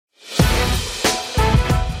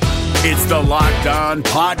It's the Locked On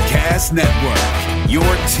Podcast Network, your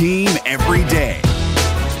team every day.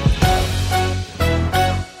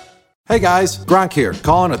 Hey guys, Gronk here,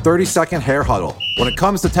 calling a 30-second hair huddle. When it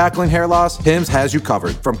comes to tackling hair loss, Hims has you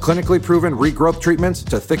covered. From clinically proven regrowth treatments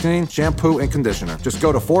to thickening, shampoo, and conditioner. Just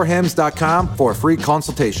go to 4hims.com for a free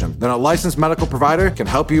consultation. Then a licensed medical provider can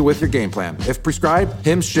help you with your game plan. If prescribed,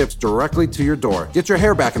 Hims ships directly to your door. Get your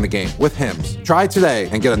hair back in the game with Hims. Try today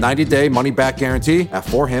and get a 90-day money-back guarantee at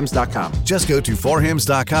 4hims.com. Just go to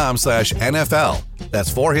 4hims.com/NFL.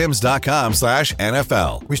 That's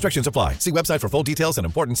 4hims.com/NFL. Restrictions apply. See website for full details and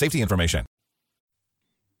important safety information.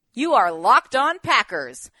 You are Locked On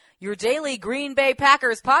Packers, your daily Green Bay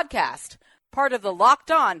Packers podcast, part of the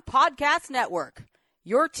Locked On Podcast Network,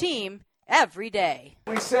 your team every day.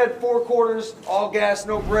 We said 4 quarters, all gas,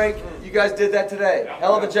 no break. You guys did that today.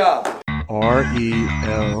 Hell of a job.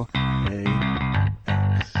 RELAX.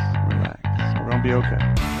 Relax. We're going to be okay.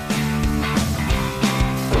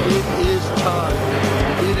 It is time.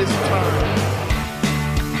 It is time.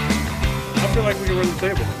 I feel like we can run the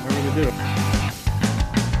table. I really do.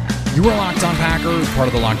 You are Locked On Packers, part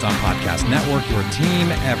of the Locked On Podcast Network, your team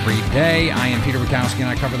every day. I am Peter Bukowski, and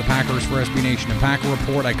I cover the Packers for SB Nation and Packer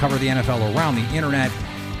Report. I cover the NFL around the internet,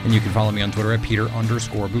 and you can follow me on Twitter at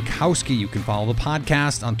Peter_Bukowski. You can follow the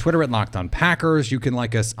podcast on Twitter at Locked On Packers. You can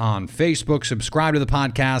like us on Facebook, subscribe to the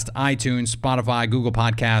podcast, iTunes, Spotify, Google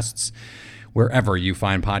Podcasts. Wherever you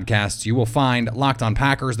find podcasts, you will find Locked On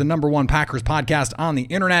Packers, the #1 Packers podcast on the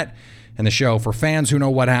internet, and the show for fans who know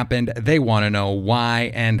what happened. They want to know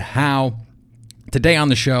why and how. Today on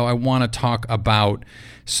the show, I want to talk about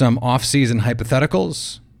some offseason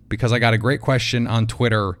hypotheticals because I got a great question on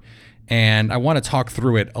Twitter, and I want to talk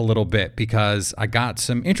through it a little bit because I got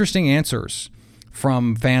some interesting answers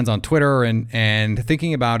from fans on Twitter and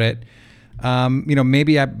thinking about it.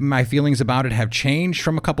 Maybe my feelings about it have changed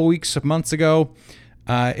from a couple weeks of months ago.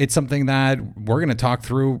 It's something that we're going to talk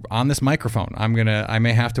through on this microphone. I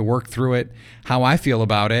may have to work through it, how I feel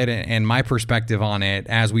about it and my perspective on it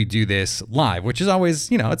as we do this live, which is always,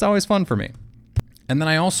 it's always fun for me. And then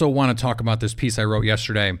I also want to talk about this piece I wrote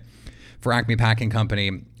yesterday for Acme Packing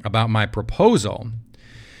Company about my proposal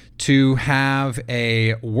to have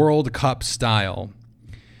a World Cup style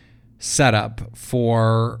setup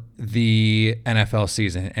for the NFL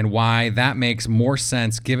season and why that makes more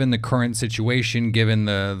sense given the current situation, given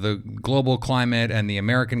the global climate and the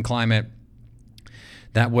American climate.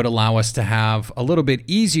 That would allow us to have a little bit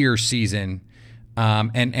easier season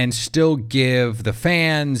and still give the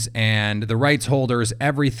fans and the rights holders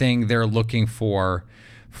everything they're looking for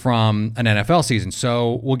from an NFL season.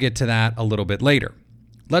 So we'll get to that a little bit later.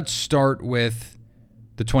 Let's start with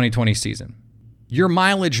the 2020 season. Your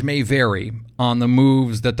mileage may vary on the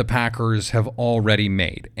moves that the Packers have already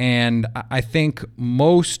made. And I think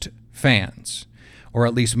most fans, or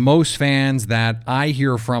at least most fans that I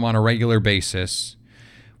hear from on a regular basis,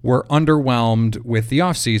 were underwhelmed with the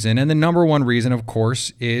offseason. And the number one reason, of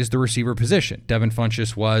course, is the receiver position. Devin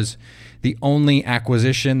Funchess was the only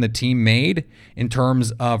acquisition the team made in terms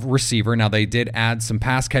of receiver. Now, they did add some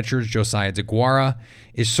pass catchers. Josiah DeGuara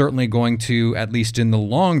is certainly going to, at least in the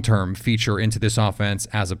long term, feature into this offense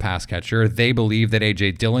as a pass catcher. They believe that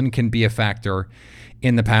A.J. Dillon can be a factor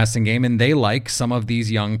in the passing game, and they like some of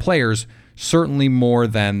these young players certainly more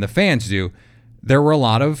than the fans do. There were a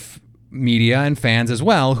lot of media and fans as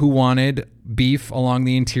well who wanted beef along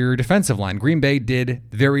the interior defensive line. Green Bay did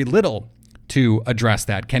very little to address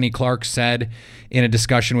that. Kenny Clark said in a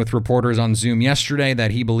discussion with reporters on Zoom yesterday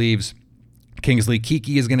that he believes Kingsley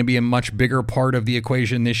Keke is going to be a much bigger part of the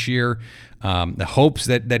equation this year. The hopes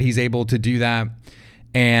that he's able to do that.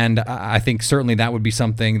 And I think certainly that would be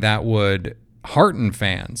something that would hearten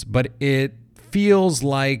fans. But it feels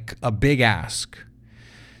like a big ask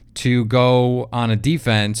to go on a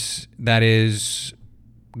defense that is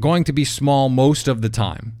going to be small most of the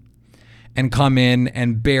time and come in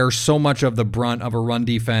and bear so much of the brunt of a run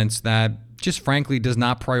defense that just frankly does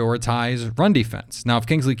not prioritize run defense. Now, if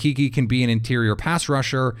Kingsley Keke can be an interior pass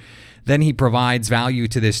rusher, then he provides value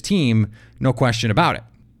to this team, no question about it.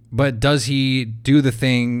 But does he do the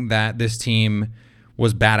thing that this team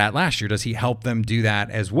was bad at last year? Does he help them do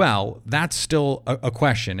that as well? That's still a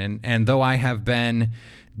question. And though I have been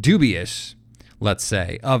dubious, let's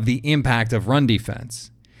say, of the impact of run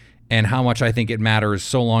defense and how much I think it matters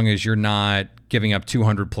so long as you're not giving up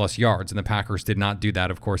 200 plus yards. And the Packers did not do that,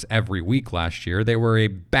 of course, every week last year. They were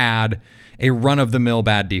a run-of-the-mill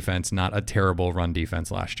bad defense, not a terrible run defense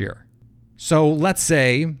last year. So let's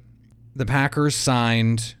say the Packers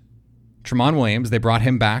signed Tramon Williams. They brought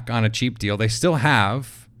him back on a cheap deal. They still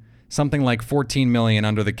have something like $14 million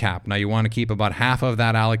under the cap. Now, you want to keep about half of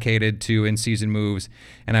that allocated to in-season moves,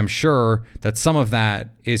 and I'm sure that some of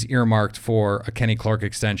that is earmarked for a Kenny Clark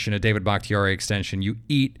extension, a David Bakhtiari extension. You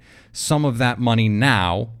eat some of that money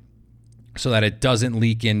now so that it doesn't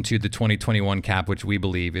leak into the 2021 cap, which we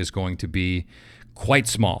believe is going to be quite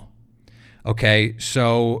small. Okay,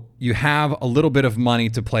 so you have a little bit of money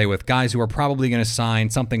to play with. Guys who are probably going to sign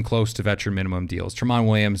something close to veteran minimum deals. Tramon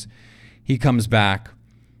Williams, he comes back.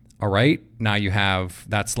 All right, now you have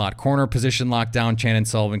that slot corner position locked down. Chandon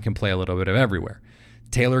Sullivan can play a little bit of everywhere.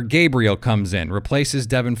 Taylor Gabriel comes in, replaces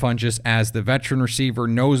Devin Funchess as the veteran receiver,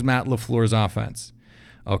 knows Matt LaFleur's offense.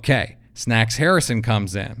 Okay, Snacks Harrison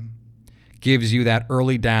comes in, gives you that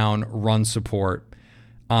early down run support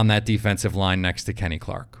on that defensive line next to Kenny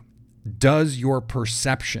Clark. Does your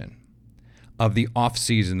perception of the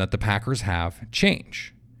offseason that the Packers have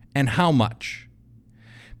change? And how much?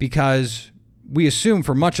 Because we assume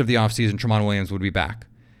for much of the offseason, Tramon Williams would be back.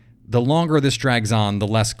 The longer this drags on, the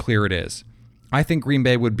less clear it is. I think Green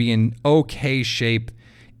Bay would be in okay shape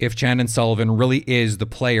if Chandon Sullivan really is the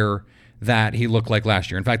player that he looked like last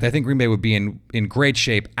year. In fact, I think Green Bay would be in great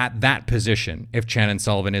shape at that position if Chandon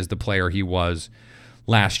Sullivan is the player he was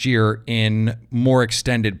last year in more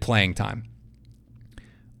extended playing time.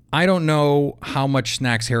 I don't know how much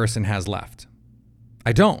Snacks Harrison has left.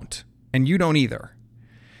 I don't, and you don't either.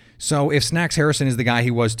 So if Snacks Harrison is the guy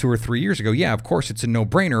he was 2 or 3 years ago, yeah, of course it's a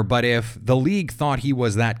no-brainer, but if the league thought he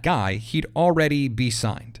was that guy, he'd already be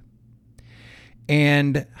signed.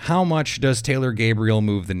 And how much does Taylor Gabriel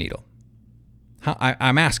move the needle?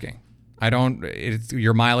 I'm asking.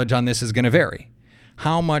 Your mileage on this is going to vary.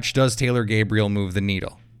 How much does Taylor Gabriel move the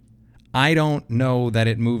needle? I don't know that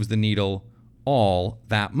it moves the needle all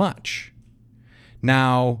that much.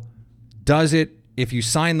 Now, does it, if you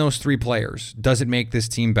sign those 3 players, does it make this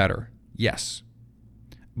team better? Yes.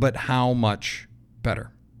 But how much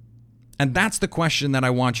better? And that's the question that I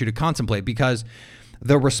want you to contemplate, because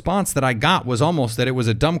the response that I got was almost that it was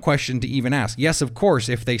a dumb question to even ask. Yes, of course,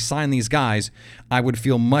 if they sign these guys, I would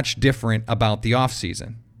feel much different about the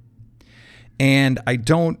offseason. And I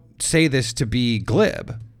don't say this to be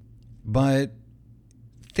glib, but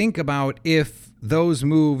think about if those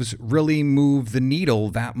moves really move the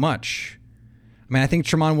needle that much. I mean, I think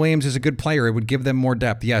Tramon Williams is a good player. It would give them more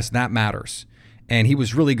depth. Yes, that matters. And he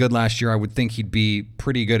was really good last year. I would think he'd be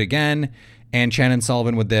pretty good again. And Chandon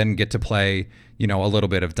Sullivan would then get to play, a little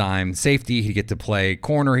bit of dime safety. He'd get to play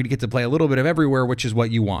corner. He'd get to play a little bit of everywhere, which is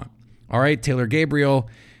what you want. All right, Taylor Gabriel,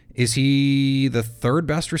 is he the 3rd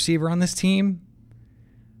best receiver on this team?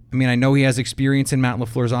 I mean, I know he has experience in Matt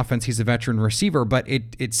LaFleur's offense. He's a veteran receiver, but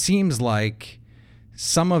it seems like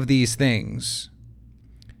some of these things,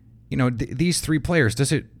 these 3 players,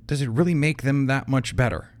 does it really make them that much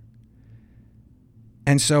better?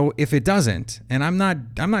 And so if it doesn't, and I'm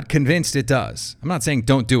not convinced it does. I'm not saying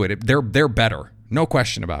don't do it. They're better, no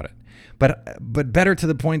question about it. But better to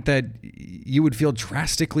the point that you would feel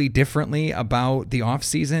drastically differently about the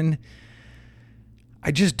offseason.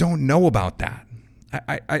 I just don't know about that.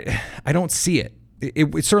 I don't see it.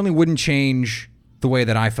 It certainly wouldn't change the way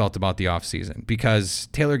that I felt about the offseason, because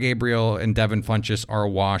Taylor Gabriel and Devin Funchess are a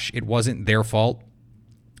wash. It wasn't their fault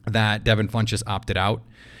that Devin Funchess opted out.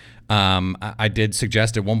 I did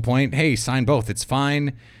suggest at one point, hey, sign both. It's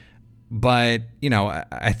fine. But,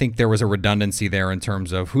 I think there was a redundancy there in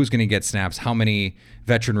terms of who's going to get snaps. How many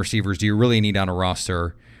veteran receivers do you really need on a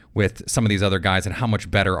roster with some of these other guys, and how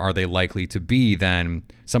much better are they likely to be than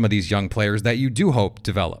some of these young players that you do hope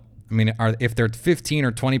develop? I mean, if they're 15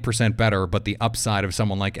 or 20% better, but the upside of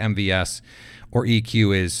someone like MVS or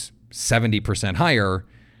EQ is 70% higher,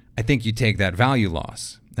 I think you take that value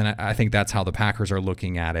loss. And I think that's how the Packers are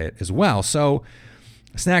looking at it as well. So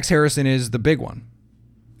Snacks Harrison is the big one.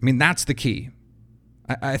 I mean, that's the key.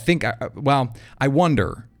 I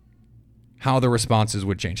wonder how the responses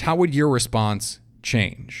would change. How would your response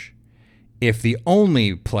change if the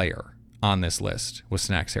only player on this list was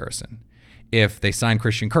Snacks Harrison? If they sign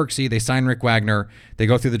Christian Kirksey, they sign Rick Wagner, they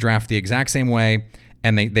go through the draft the exact same way,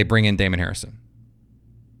 and they bring in Damon Harrison.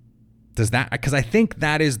 Because I think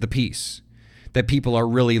that is the piece that people are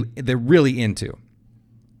really into.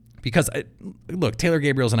 Because look, Taylor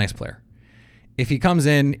Gabriel's a nice player. If he comes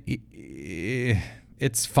in,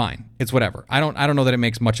 it's fine. It's whatever. I don't know that it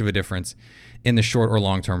makes much of a difference in the short or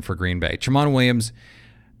long term for Green Bay. Tramon Williams,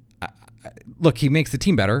 look, he makes the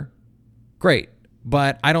team better. Great.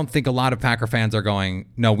 But I don't think a lot of Packer fans are going,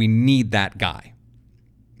 no, we need that guy.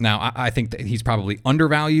 Now, I think that he's probably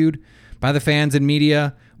undervalued by the fans and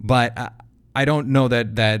media, but I don't know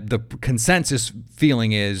that the consensus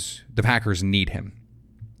feeling is the Packers need him.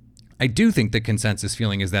 I do think the consensus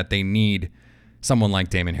feeling is that they need someone like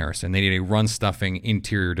Damon Harrison. They need a run-stuffing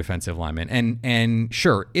interior defensive lineman. And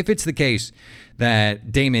sure, if it's the case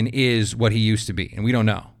that Damon is what he used to be, and we don't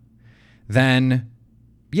know, then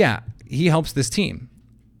yeah, he helps this team.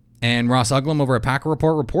 And Ross Uglum over at Packer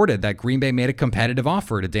Report reported that Green Bay made a competitive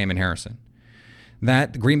offer to Damon Harrison,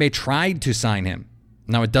 that Green Bay tried to sign him.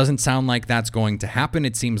 Now, it doesn't sound like that's going to happen.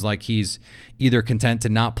 It seems like he's either content to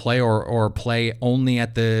not play or play only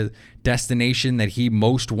at the destination that he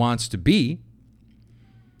most wants to be.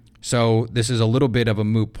 So this is a little bit of a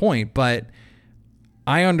moot point, but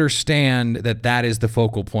I understand that that is the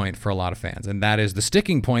focal point for a lot of fans, and that is the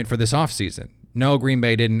sticking point for this offseason. No, Green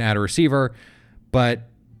Bay didn't add a receiver, but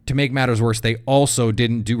to make matters worse, they also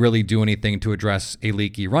didn't really do anything to address a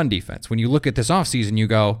leaky run defense. When you look at this offseason, you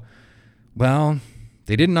go, well,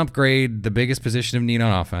 they didn't upgrade the biggest position of need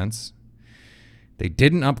on offense. They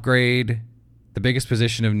didn't upgrade the biggest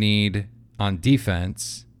position of need on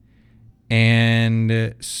defense.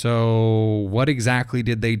 And so what exactly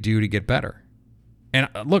did they do to get better? And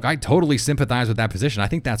look, I totally sympathize with that position. I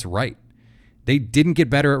think that's right. They didn't get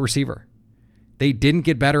better at receiver. They didn't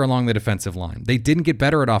get better along the defensive line. They didn't get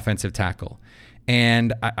better at offensive tackle.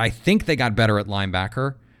 And I think they got better at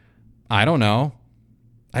linebacker. I don't know.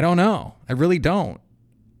 I really don't.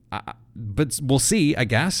 But we'll see, I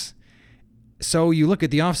guess. So you look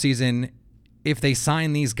at the offseason, if they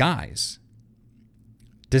sign these guys,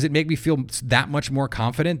 does it make me feel that much more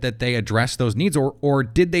confident that they address those needs, or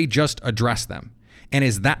did they just address them? And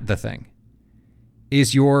is that the thing?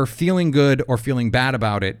 Is your feeling good or feeling bad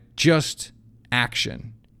about it just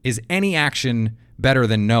action? Is any action better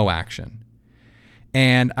than no action?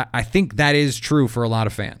 And I think that is true for a lot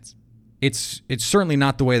of fans. It's certainly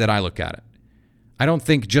not the way that I look at it. I don't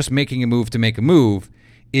think just making a move to make a move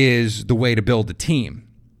is the way to build a team.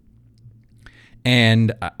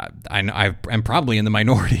 And I'm probably in the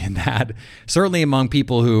minority in that, certainly among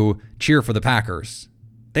people who cheer for the Packers.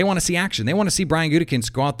 They want to see action. They want to see Brian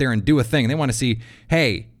Gutekunst go out there and do a thing. They want to see,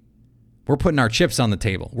 hey, we're putting our chips on the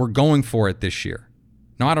table. We're going for it this year.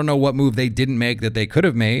 Now, I don't know what move they didn't make that they could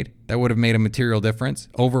have made that would have made a material difference.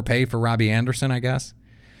 Overpay for Robbie Anderson, I guess.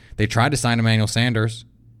 They tried to sign Emmanuel Sanders.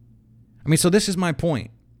 I mean, so this is my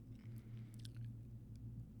point.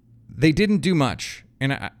 They didn't do much.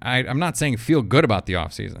 And I'm not saying feel good about the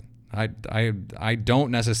offseason. I don't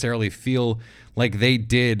necessarily feel like they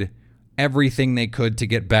did everything they could to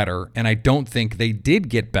get better, and I don't think they did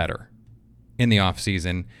get better in the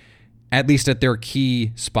offseason, at least at their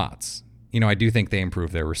key spots. You know, I do think they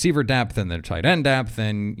improved their receiver depth and their tight end depth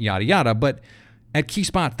and yada, yada, but at key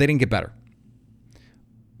spots, they didn't get better.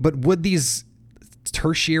 But would these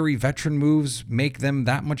tertiary veteran moves make them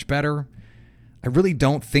that much better? I really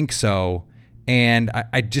don't think so. And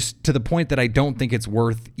I just, to the point that I don't think it's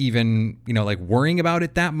worth even, like worrying about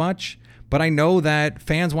it that much. But I know that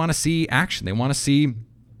fans want to see action. They want to see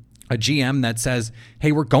a GM that says,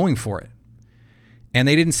 hey, we're going for it. And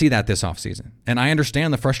they didn't see that this offseason. And I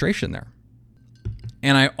understand the frustration there.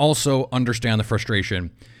 And I also understand the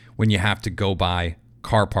frustration when you have to go buy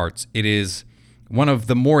car parts. It is one of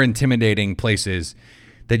the more intimidating places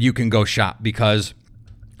that you can go shop, because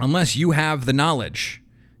unless you have the knowledge,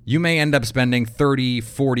 you may end up spending 30,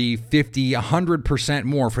 40, 50, 100%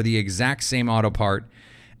 more for the exact same auto part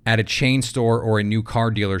at a chain store or a new car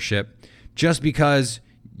dealership just because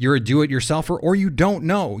you're a do-it-yourselfer or you don't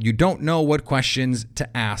know. You don't know what questions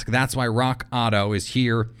to ask. That's why Rock Auto is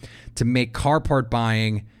here to make car part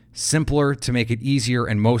buying simpler, to make it easier,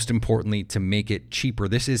 and most importantly, to make it cheaper.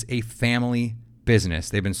 This is a family business.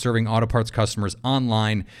 They've been serving auto parts customers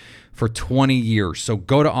online for 20 years. So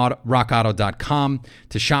go to rockauto.com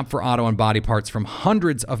to shop for auto and body parts from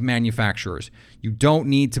hundreds of manufacturers. You don't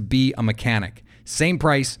need to be a mechanic. Same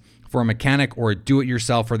price for a mechanic or a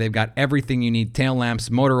do-it-yourselfer. They've got everything you need: tail lamps,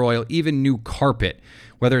 motor oil, even new carpet.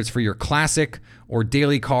 Whether it's for your classic or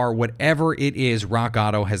daily car, whatever it is, Rock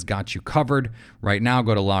Auto has got you covered. Right now,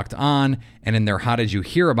 go to Locked On, and in their How Did You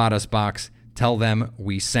Hear About Us box, tell them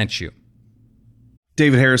we sent you.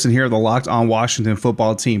 David Harrison here, the Locked On Washington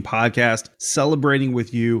Football Team podcast, celebrating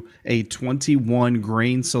with you a 21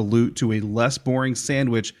 grain salute to a less boring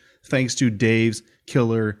sandwich thanks to Dave's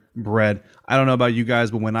Killer Bread. I don't know about you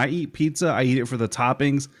guys, but when I eat pizza, I eat it for the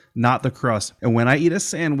toppings, not the crust. And when I eat a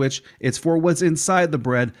sandwich, it's for what's inside the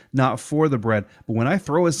bread, not for the bread. But when I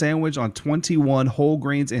throw a sandwich on 21 whole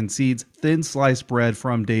grains and seeds, thin sliced bread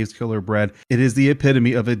from Dave's Killer Bread, it is the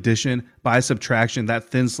epitome of addition by subtraction. That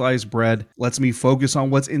thin sliced bread lets me focus on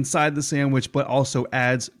what's inside the sandwich, but also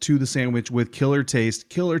adds to the sandwich with killer taste,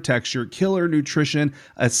 killer texture, killer nutrition,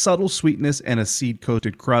 a subtle sweetness, and a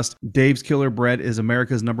seed-coated crust. Dave's Killer Bread is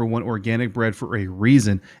America's #1 #1 organic bread for a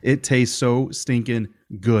reason. It tastes so stinking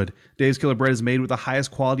good. Dave's Killer Bread is made with the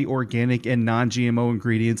highest quality organic and non-GMO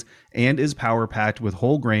ingredients and is power-packed with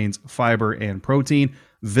whole grains, fiber, and protein.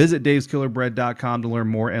 Visit daveskillerbread.com to learn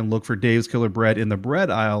more and look for Dave's Killer Bread in the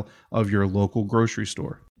bread aisle of your local grocery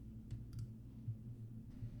store.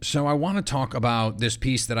 So I want to talk about this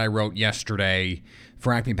piece that I wrote yesterday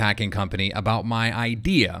for Acme Packing Company about my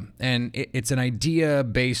idea. And it's an idea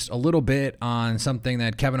based a little bit on something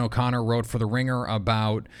that Kevin O'Connor wrote for The Ringer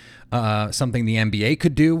about something the NBA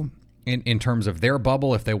could do in terms of their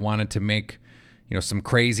bubble if they wanted to make some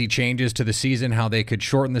crazy changes to the season, how they could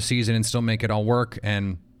shorten the season and still make it all work.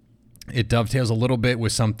 And it dovetails a little bit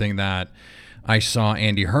with something that I saw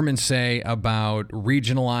Andy Herman say about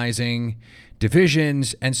regionalizing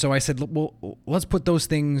divisions. And so I said, well, let's put those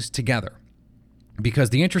things together.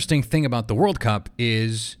 Because the interesting thing about the World Cup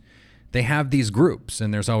is they have these groups,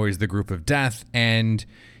 and there's always the group of death, and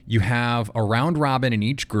you have a round robin in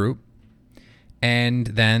each group, and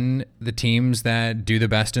then the teams that do the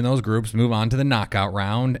best in those groups move on to the knockout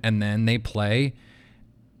round, and then they play,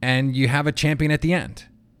 and you have a champion at the end.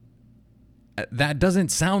 That doesn't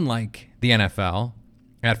sound like the NFL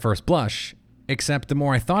at first blush, except the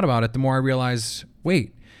more I thought about it, the more I realized,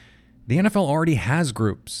 wait, the NFL already has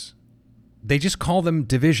groups. They just call them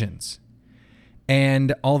divisions.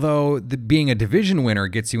 And although being a division winner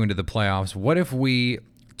gets you into the playoffs, what if we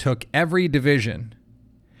took every division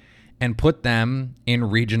and put them in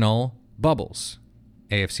regional bubbles?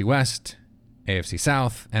 AFC West, AFC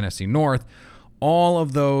South, NFC North, all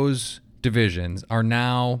of those divisions are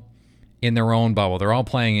now in their own bubble. They're all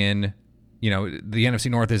playing in, the NFC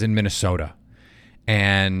North is in Minnesota,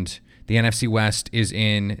 and the NFC West is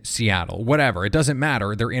in Seattle, whatever. It doesn't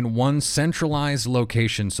matter. They're in one centralized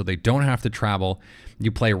location, so they don't have to travel.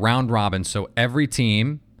 You play round robin, so every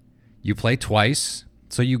team, you play twice,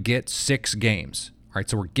 so you get 6 games. All right,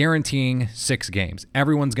 so we're guaranteeing 6 games.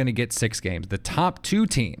 Everyone's going to get 6 games. The top 2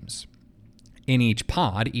 teams in each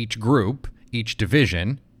pod, each group, each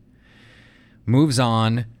division, moves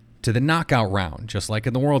on to the knockout round, just like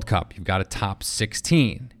in the World Cup. You've got a top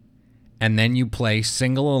 16. And then you play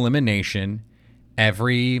single elimination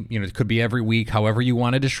it could be every week, however you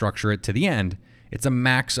wanted to structure it to the end. It's a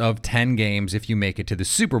max of 10 games if you make it to the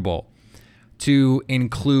Super Bowl. To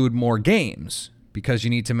include more games, because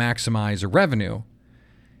you need to maximize revenue,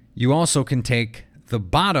 you also can take the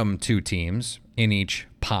bottom 2 teams in each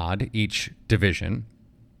pod, each division,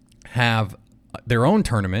 have their own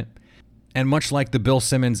tournament. And much like the Bill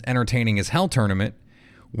Simmons Entertaining as Hell tournament,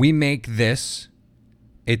 we make this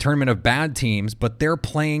a tournament of bad teams, but they're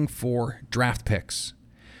playing for draft picks.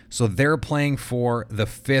 So they're playing for the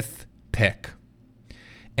 5th pick.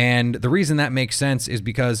 And the reason that makes sense is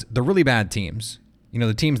because the really bad teams,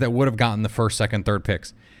 the teams that would have gotten the 1st, 2nd, 3rd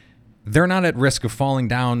picks, they're not at risk of falling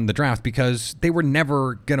down the draft because they were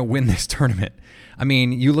never going to win this tournament. I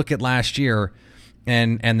mean, you look at last year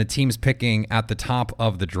and the teams picking at the top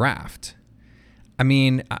of the draft. I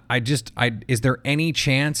mean, is there any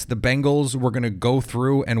chance the Bengals were going to go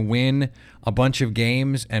through and win a bunch of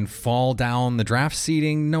games and fall down the draft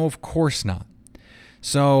seeding? No, of course not.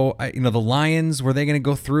 So, the Lions, were they going to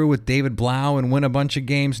go through with David Blau and win a bunch of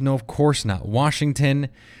games? No, of course not. Washington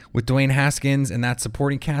with Dwayne Haskins and that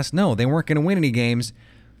supporting cast? No, they weren't going to win any games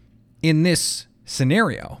in this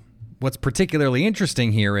scenario. What's particularly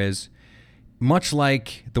interesting here is, much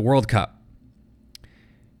like the World Cup,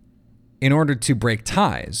 in order to break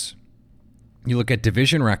ties, you look at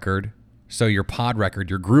division record, so your pod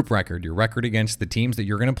record, your group record, your record against the teams that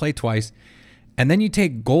you're going to play twice, and then you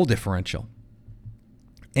take goal differential.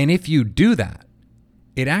 And if you do that,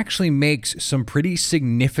 it actually makes some pretty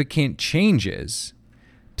significant changes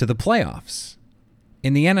to the playoffs.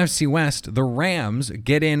 In the NFC West, the Rams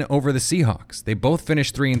get in over the Seahawks. They both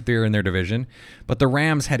finished 3-3 in their division, but the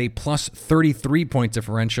Rams had a plus 33 point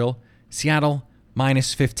differential, Seattle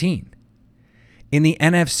minus 15. In the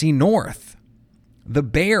NFC North, the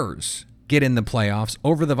Bears get in the playoffs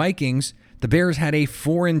over the Vikings. The Bears had a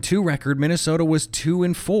 4-2 record. Minnesota was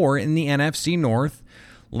 2-4 in the NFC North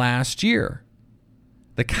last year.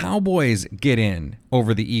 The Cowboys get in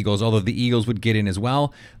over the Eagles, although the Eagles would get in as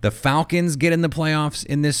well. The Falcons get in the playoffs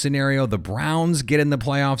in this scenario. The Browns get in the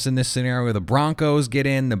playoffs in this scenario. The Broncos get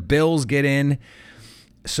in. The Bills get in.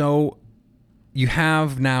 So you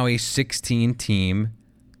have now a 16-team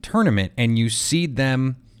tournament, and you seed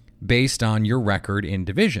them based on your record in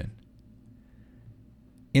division.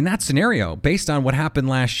 In that scenario, based on what happened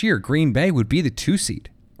last year, Green Bay would be the 2 seed.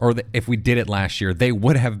 Or if we did it last year, they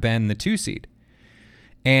would have been the 2 seed.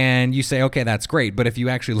 And you say, okay, that's great. But if you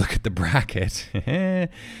actually look at the bracket,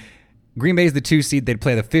 Green Bay's the 2 seed. They'd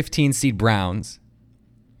play the 15 seed Browns.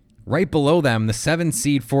 Right below them, the 7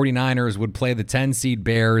 seed 49ers would play the 10 seed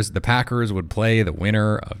Bears. The Packers would play the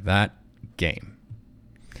winner of that game.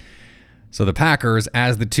 So the Packers,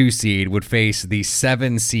 as the 2 seed, would face the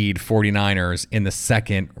 7 seed 49ers in the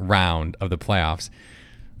second round of the playoffs.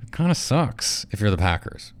 It kind of sucks if you're the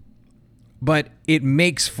Packers. But it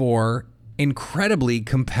makes for incredibly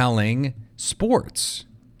compelling sports.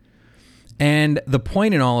 And the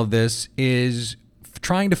point in all of this is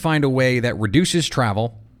trying to find a way that reduces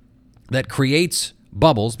travel, that creates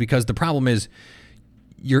bubbles, because the problem is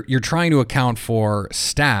you're trying to account for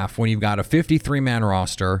staff when you've got a 53-man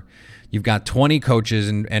roster, you've got 20 coaches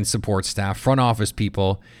and support staff, front office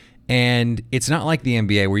people, and it's not like the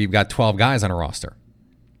NBA where you've got 12 guys on a roster.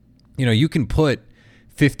 You know, you can put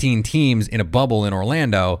 15 teams in a bubble in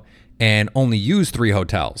Orlando and only use 3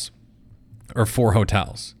 hotels or 4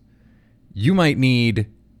 hotels. You might need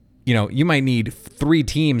 3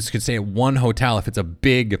 teams could stay at one hotel if it's a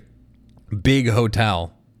big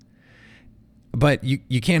hotel. But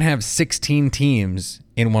you can't have 16 teams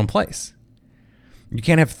in one place. You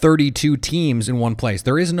can't have 32 teams in one place.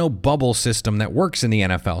 There is no bubble system that works in the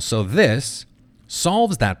NFL. So this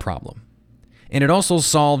solves that problem. And it also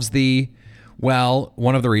solves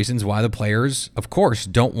one of the reasons why the players, of course,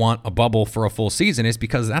 don't want a bubble for a full season is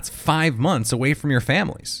because that's 5 months away from your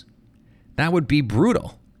families. That would be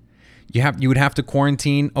brutal. You would have to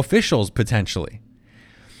quarantine officials potentially.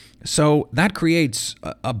 So that creates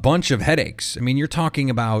a bunch of headaches. I mean, you're talking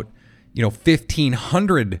about,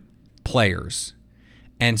 1,500 players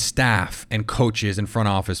and staff and coaches and front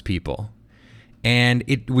office people. And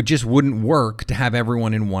it wouldn't work to have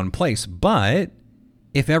everyone in one place. But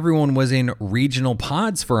if everyone was in regional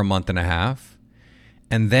pods for a month and a half,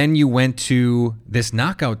 and then you went to this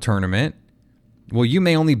knockout tournament, well, you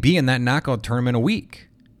may only be in that knockout tournament a week.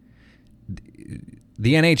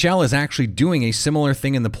 The NHL is actually doing a similar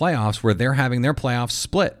thing in the playoffs where they're having their playoffs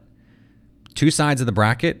split. 2 sides of the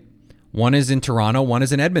bracket. One is in Toronto, one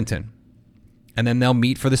is in Edmonton. And then they'll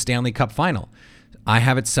meet for the Stanley Cup final. I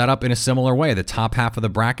have it set up in a similar way. The top half of the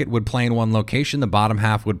bracket would play in one location. The bottom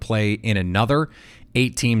half would play in another.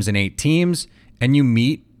 8 teams and 8 teams. And you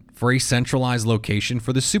meet for a centralized location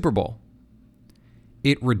for the Super Bowl.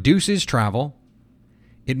 It reduces travel.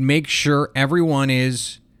 It makes sure everyone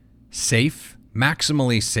is safe,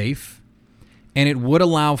 maximally safe, and it would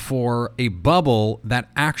allow for a bubble that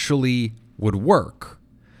actually would work.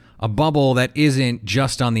 A bubble that isn't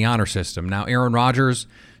just on the honor system. Now, Aaron Rodgers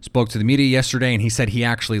spoke to the media yesterday, and he said he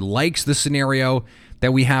actually likes the scenario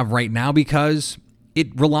that we have right now because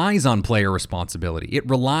it relies on player responsibility. It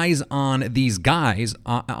relies on these guys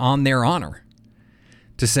on their honor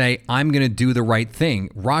to say, I'm going to do the right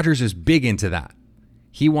thing. Rodgers is big into that.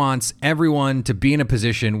 He wants everyone to be in a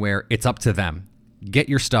position where it's up to them. Get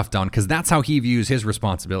your stuff done, because that's how he views his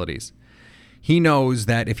responsibilities. He knows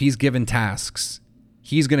that if he's given tasks,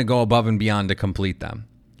 he's going to go above and beyond to complete them.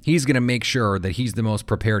 He's going to make sure that he's the most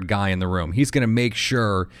prepared guy in the room. He's going to make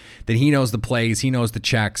sure that he knows the plays, he knows the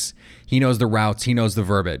checks, he knows the routes, he knows the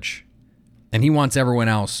verbiage. And he wants everyone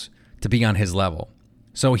else to be on his level.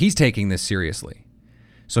 So he's taking this seriously.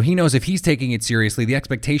 So he knows if he's taking it seriously, the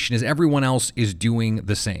expectation is everyone else is doing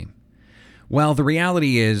the same. Well, the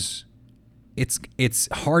reality is it's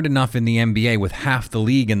hard enough in the NBA with half the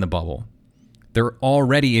league in the bubble. There are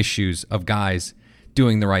already issues of guys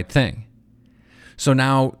doing the right thing. So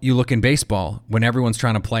now you look in baseball, when everyone's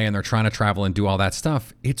trying to play and they're trying to travel and do all that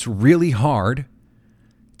stuff, it's really hard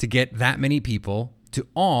to get that many people to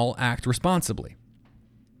all act responsibly.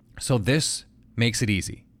 So this makes it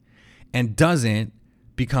easy and doesn't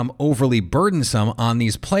become overly burdensome on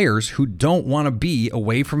these players who don't want to be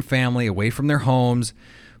away from family, away from their homes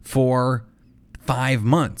for 5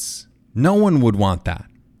 months. No one would want that.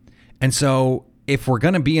 And so if we're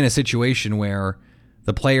going to be in a situation where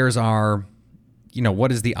the players are,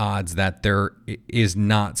 what is the odds that there is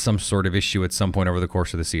not some sort of issue at some point over the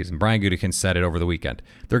course of the season? Brian Gutekunst said it over the weekend.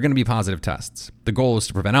 There are going to be positive tests. The goal is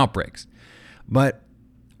to prevent outbreaks. But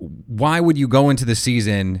why would you go into the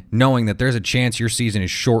season knowing that there's a chance your season is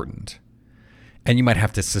shortened and you might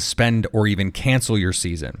have to suspend or even cancel your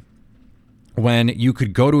season when you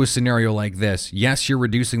could go to a scenario like this? Yes, you're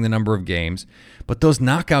reducing the number of games, but those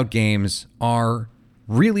knockout games are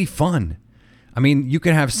really fun. I mean, you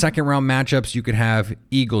could have second round matchups. You could have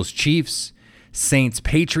Eagles, Chiefs, Saints,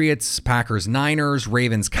 Patriots, Packers, Niners,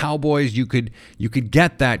 Ravens, Cowboys. You could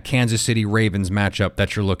get that Kansas City Ravens matchup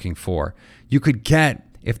that you're looking for. You could get,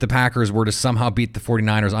 if the Packers were to somehow beat the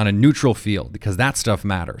 49ers on a neutral field, because that stuff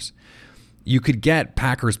matters. You could get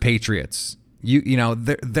Packers, Patriots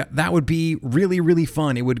That would be really, really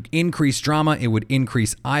fun. It would increase drama. It would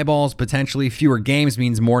increase eyeballs, potentially. Fewer games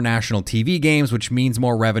means more national TV games, which means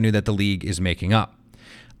more revenue that the league is making up.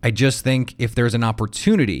 I just think if there's an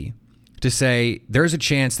opportunity to say there's a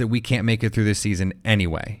chance that we can't make it through this season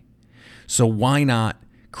anyway, so why not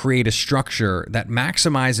create a structure that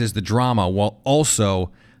maximizes the drama while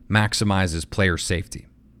also maximizes player safety?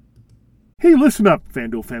 Hey, listen up,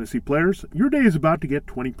 FanDuel Fantasy players. Your day is about to get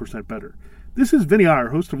 20% better. This is Vinny Iyer,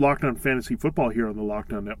 host of Locked On Fantasy Football here on the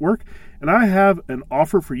Locked On Network, and I have an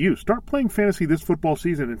offer for you. Start playing fantasy this football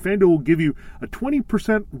season, and FanDuel will give you a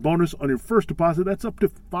 20% bonus on your first deposit. That's up to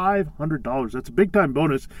 $500. That's a big-time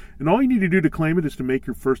bonus, and all you need to do to claim it is to make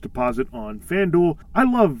your first deposit on FanDuel. I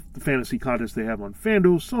love the fantasy contests they have on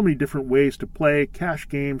FanDuel. So many different ways to play, cash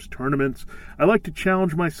games, tournaments. I like to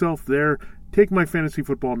challenge myself there. Take my fantasy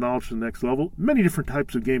football knowledge to the next level. Many different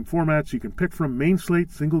types of game formats you can pick from: main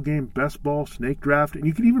slate, single game, best ball, snake draft, and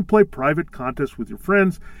you can even play private contests with your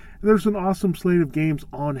friends. And there's an awesome slate of games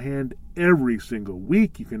on hand every single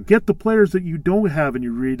week. You can get the players that you don't have in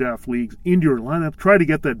your redraft leagues into your lineup. Try to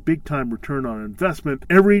get that big-time return on investment.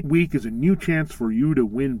 Every week is a new chance for you to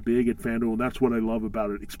win big at FanDuel, and that's what I love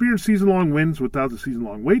about it. Experience season-long wins without the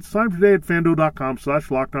season-long waits. Sign up today at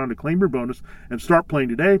FanDuel.com/LockedOn to claim your bonus and start playing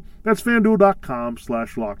today. That's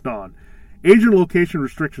FanDuel.com/LockedOn. Age and location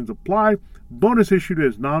restrictions apply. Bonus issued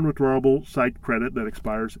as non-withdrawable site credit that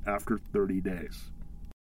expires after 30 days.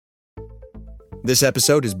 This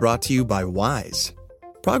episode is brought to you by Wise.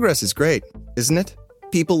 Progress is great, isn't it?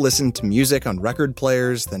 People listen to music on record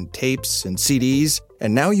players, then tapes and CDs,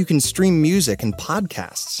 and now you can stream music and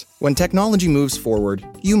podcasts. When technology moves forward,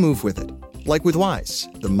 you move with it. Like with Wise,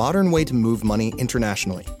 the modern way to move money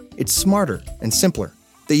internationally. It's smarter and simpler.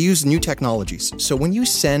 They use new technologies, so when you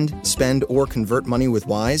send, spend, or convert money with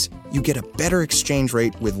Wise, you get a better exchange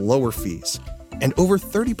rate with lower fees. And over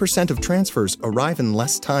 30% of transfers arrive in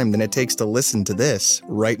less time than it takes to listen to this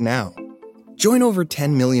right now. Join over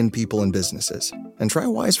 10 million people and businesses and try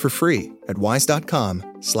Wise for free at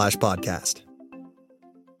wise.com/podcast.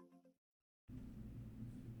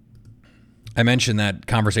 I mentioned that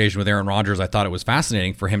conversation with Aaron Rodgers. I thought it was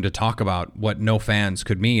fascinating for him to talk about what no fans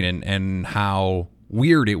could mean and how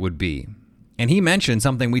weird it would be. And he mentioned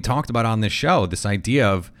something we talked about on this show, this idea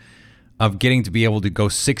of getting to be able to go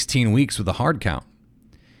 16 weeks with a hard count.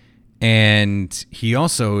 And he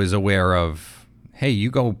also is aware of, hey,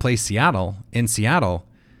 you go play in Seattle,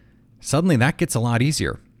 suddenly that gets a lot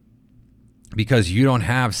easier because you don't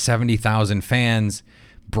have 70,000 fans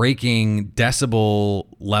breaking decibel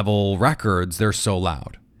level records. They're so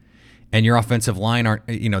loud. And your offensive line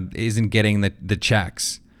isn't getting the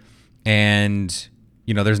checks. And,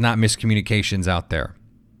 there's not miscommunications out there.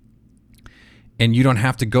 And you don't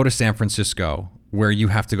have to go to San Francisco where you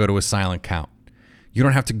have to go to a silent count. You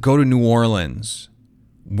don't have to go to New Orleans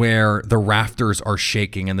where the rafters are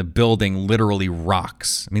shaking and the building literally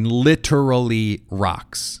rocks. I mean, literally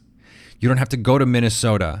rocks. You don't have to go to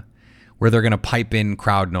Minnesota where they're going to pipe in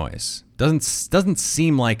crowd noise. Doesn't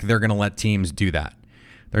seem like they're going to let teams do that.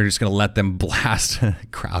 They're just going to let them blast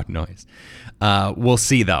crowd noise. We'll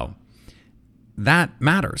see, though. That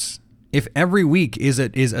matters. If every week is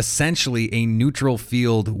essentially a neutral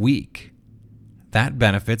field week, that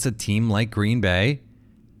benefits a team like Green Bay,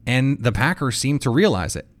 and the Packers seem to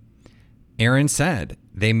realize it. Aaron said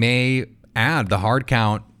they may add the hard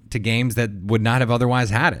count to games that would not have otherwise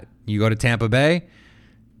had it. You go to Tampa Bay,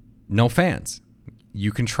 no fans.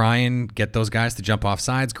 You can try and get those guys to jump off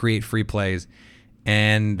sides, create free plays,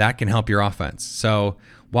 and that can help your offense. So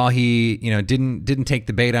while he, didn't take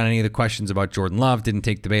the bait on any of the questions about Jordan Love, didn't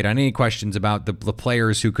take the bait on any questions about the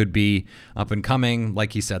players who could be up and coming,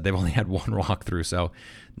 like he said, they've only had one walkthrough, so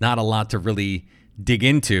not a lot to really dig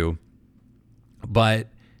into. But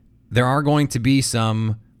there are going to be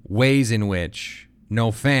some ways in which no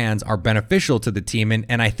fans are beneficial to the team,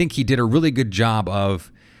 and I think he did a really good job of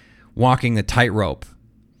walking the tightrope,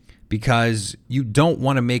 because you don't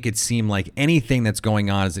want to make it seem like anything that's going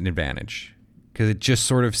on is an advantage, because it just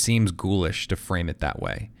sort of seems ghoulish to frame it that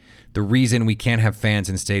way. The reason we can't have fans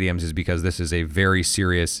in stadiums is because this is a very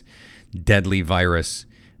serious, deadly virus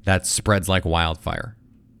that spreads like wildfire.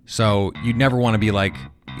 So you never want to be like,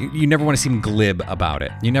 you never want to seem glib about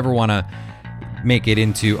it. You never want to make it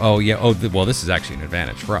into, well, this is actually an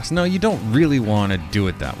advantage for us. No, you don't really want to do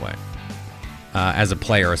it that way, as a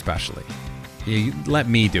player especially. You let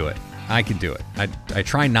me do it. I can do it. I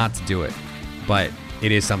try not to do it, but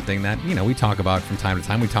it is something that, we talk about from time to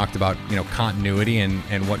time. We talked about, continuity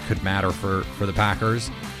and what could matter for the Packers.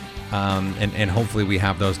 And hopefully we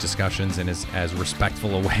have those discussions in as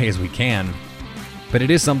respectful a way as we can. But it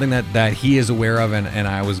is something that he is aware of, and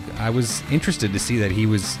I was interested to see that he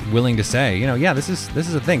was willing to say, yeah, this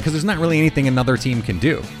is a thing, because there's not really anything another team can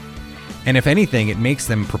do. And if anything, it makes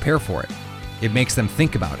them prepare for it. It makes them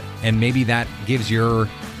think about it. And maybe that gives your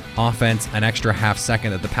offense an extra half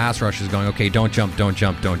second that the pass rush is going, okay, don't jump,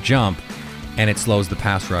 and it slows the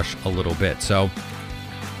pass rush a little bit. So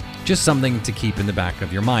just something to keep in the back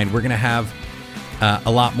of your mind. We're going to have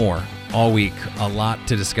a lot more all week, a lot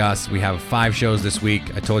to discuss. We have 5 shows this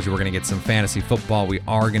week. I told you we're going to get some fantasy football. We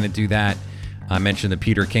are going to do that. I mentioned the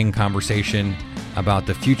Peter King conversation about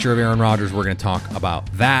the future of Aaron Rodgers. We're going to talk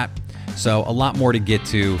about that. So a lot more to get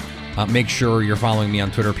to. Make sure you're following me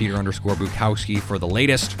on Twitter, Peter_Bukowski, for the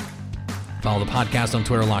latest. Follow the podcast on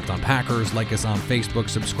Twitter, Locked On Packers. Like us on Facebook.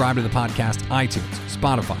 Subscribe to the podcast, iTunes,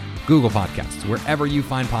 Spotify, Google Podcasts. Wherever you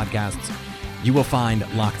find podcasts, you will find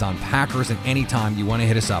Locked On Packers. And anytime you want to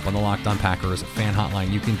hit us up on the Locked On Packers fan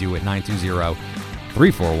hotline, you can do it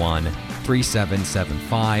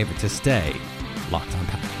 920-341-3775 to stay Locked On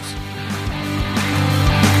Packers.